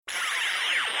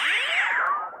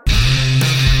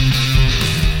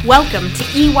Welcome to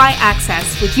EY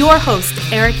Access with your host,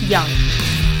 Eric Young.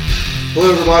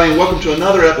 Hello, everybody, and welcome to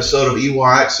another episode of EY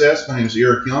Access. My name is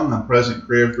Eric Young. I'm President and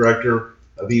Creative Director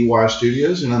of EY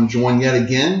Studios, and I'm joined yet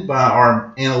again by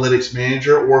our Analytics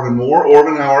Manager, Orvin Moore.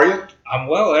 Orvin, how are you? I'm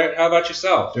well, Eric. How about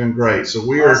yourself? Doing great. So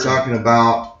we are talking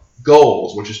about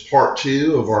goals, which is part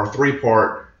 2 of our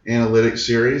 3-part analytics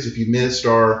series. If you missed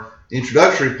our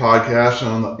introductory podcast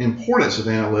on the importance of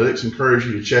analytics, I encourage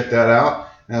you to check that out.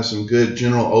 I have some good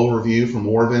general overview from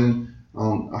Orvin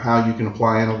on how you can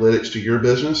apply analytics to your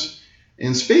business.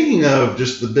 And speaking of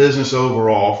just the business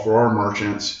overall for our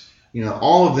merchants,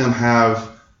 all of them have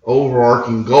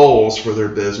overarching goals for their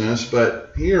business,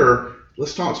 but here,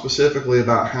 let's talk specifically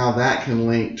about how that can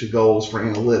link to goals for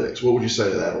analytics. What would you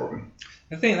say to that, Orvin?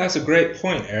 I think that's a great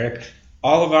point, Eric.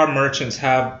 All of our merchants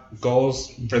have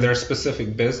goals for their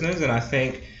specific business, and I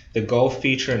think the goal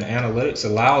feature in analytics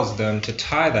allows them to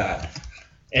tie that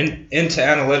into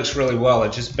analytics really well.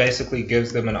 It just basically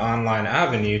gives them an online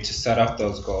avenue to set up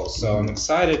those goals. So I'm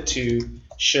excited to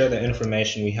share the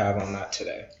information we have on that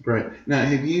today. Great. Now,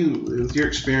 with your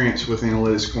experience with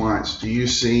analytics clients, do you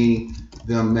see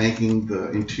them making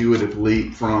the intuitive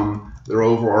leap from their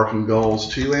overarching goals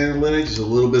to analytics? Is a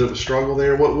little bit of a struggle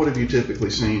there? What have you typically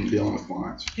seen dealing with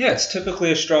clients? Yeah, it's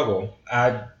typically a struggle.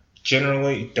 I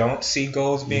generally don't see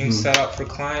goals being set up for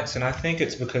clients, and I think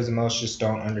it's because most just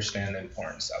don't understand the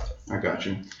importance of it. I got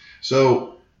you.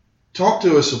 So talk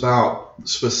to us about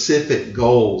specific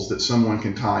goals that someone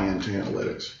can tie into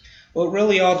analytics. Well, it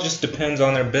really all just depends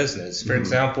on their business. For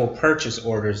example, purchase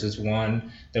orders is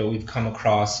one that we've come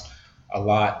across a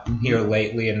lot here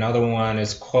lately. Another one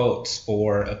is quotes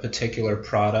for a particular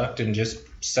product, and just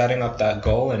setting up that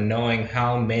goal and knowing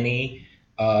how many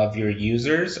of your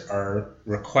users are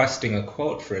requesting a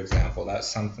quote, for example. That's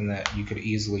something that you could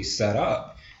easily set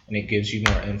up, and it gives you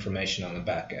more information on the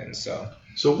back end. So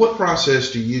what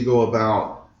process do you go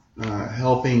about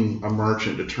helping a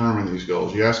merchant determine these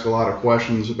goals? You ask a lot of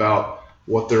questions about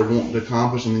what they're wanting to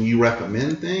accomplish, and then you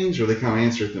recommend things, or they kind of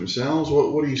answer it themselves?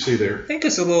 What do you see there? I think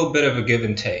it's a little bit of a give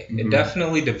and take. It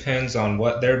definitely depends on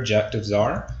what their objectives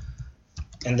are,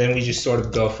 and then we just sort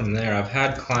of go from there. I've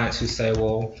had clients who say,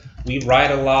 well, we write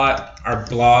a lot. Our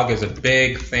blog is a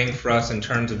big thing for us in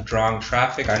terms of drawing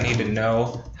traffic. I need to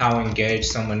know how engaged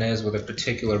someone is with a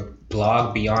particular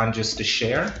blog beyond just a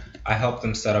share. I help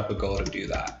them set up a goal to do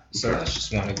that. So that's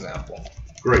just one example.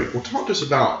 Great. Well, talk to us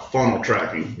about funnel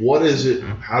tracking. What is it?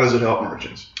 How does it help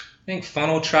merchants? I think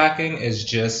funnel tracking is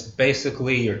just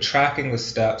basically you're tracking the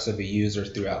steps of a user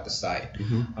throughout the site.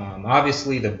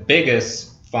 Obviously, the biggest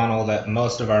funnel that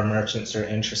most of our merchants are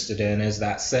interested in is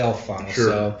that sale funnel. Sure.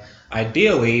 So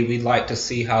ideally, we'd like to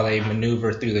see how they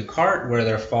maneuver through the cart, where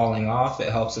they're falling off. It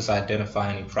helps us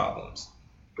identify any problems.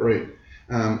 Great.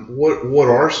 What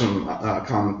are some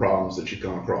common problems that you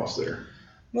come across there?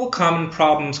 Well, common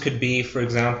problems could be, for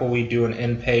example, we do an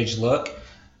in-page look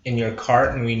in your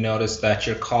cart and we notice that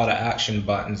your call to action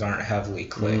buttons aren't heavily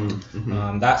clicked.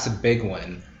 That's a big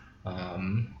one.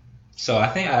 So I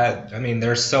think, I mean,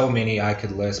 there's so many I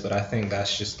could list, but I think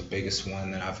that's just the biggest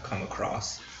one that I've come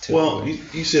across. Typically. Well,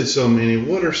 you said so many.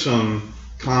 What are some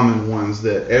common ones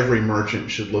that every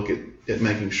merchant should look at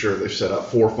making sure they've set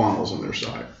up 4 funnels on their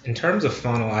site? In terms of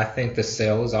funnel, I think the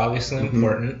sale is obviously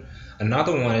important.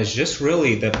 Another one is just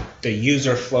really the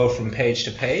user flow from page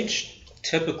to page.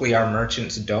 Typically, our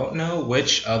merchants don't know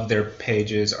which of their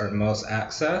pages are most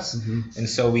accessed, and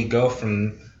so we go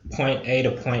from point A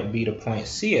to point B to point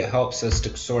C. It helps us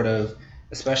to sort of,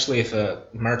 especially if a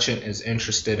merchant is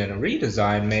interested in a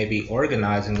redesign, maybe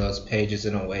organizing those pages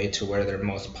in a way to where their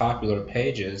most popular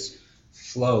pages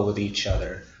flow with each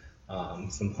other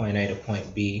from point A to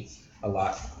point B a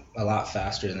lot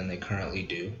faster than they currently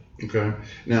do. Okay.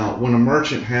 Now, when a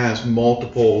merchant has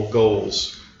multiple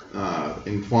goals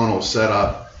in funnels set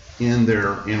up in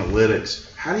their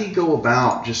analytics, how do you go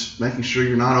about just making sure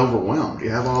you're not overwhelmed? You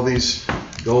have all these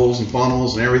goals and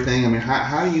funnels and everything. I mean,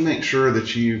 how do you make sure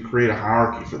that you create a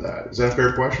hierarchy for that? Is that a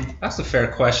fair question? That's a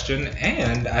fair question,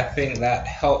 and I think that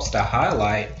helps to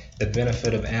highlight the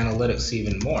benefit of analytics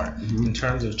even more. In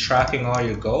terms of tracking all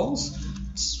your goals,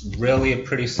 it's really a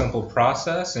pretty simple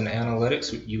process. In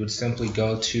analytics, you would simply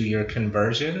go to your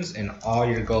conversions and all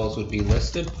your goals would be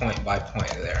listed point by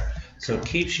point there. So it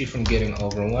keeps you from getting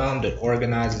overwhelmed. It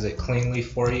organizes it cleanly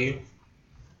for you.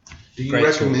 Do you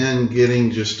recommend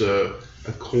getting just a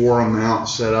core amount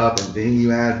set up and then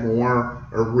you add more,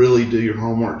 or really do your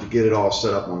homework to get it all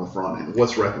set up on the front end?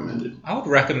 What's recommended? I would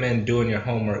recommend doing your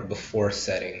homework before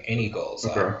setting any goals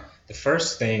up. The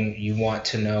first thing you want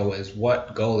to know is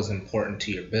what goal is important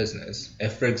to your business.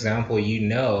 If, for example, you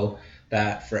know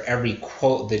that for every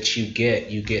quote that you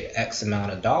get X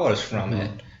amount of dollars from it,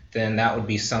 then that would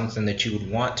be something that you would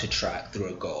want to track through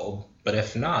a goal. But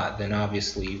if not, then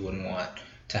obviously you wouldn't want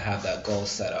to have that goal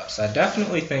set up. So I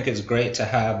definitely think it's great to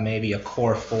have maybe a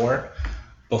core 4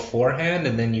 beforehand,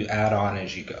 and then you add on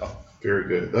as you go. Very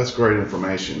good. That's great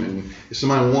information. And if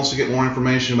somebody wants to get more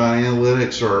information about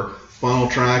analytics or funnel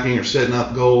tracking or setting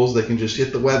up goals, they can just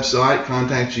hit the website,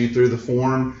 contact you through the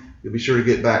form. You'll be sure to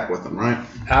get back with them, right?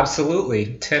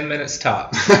 Absolutely. 10 minutes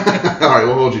tops. All right,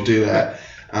 we'll hold you to that.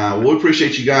 We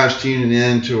appreciate you guys tuning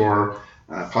in to our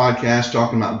podcast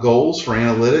talking about goals for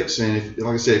analytics. And if,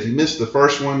 like I said, if you missed the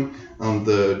first one on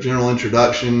the general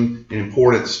introduction and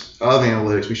importance of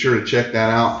analytics, be sure to check that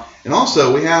out. And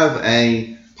also, we have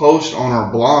a post on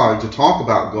our blog to talk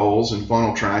about goals and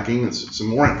funnel tracking. It's some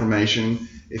more information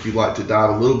if you'd like to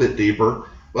dive a little bit deeper.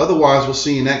 But otherwise, we'll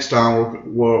see you next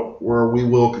time where we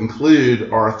will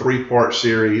conclude our 3-part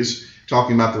series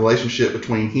talking about the relationship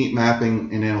between heat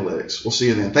mapping and analytics. We'll see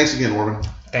you then. Thanks again, Orvin.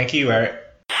 Thank you, Eric.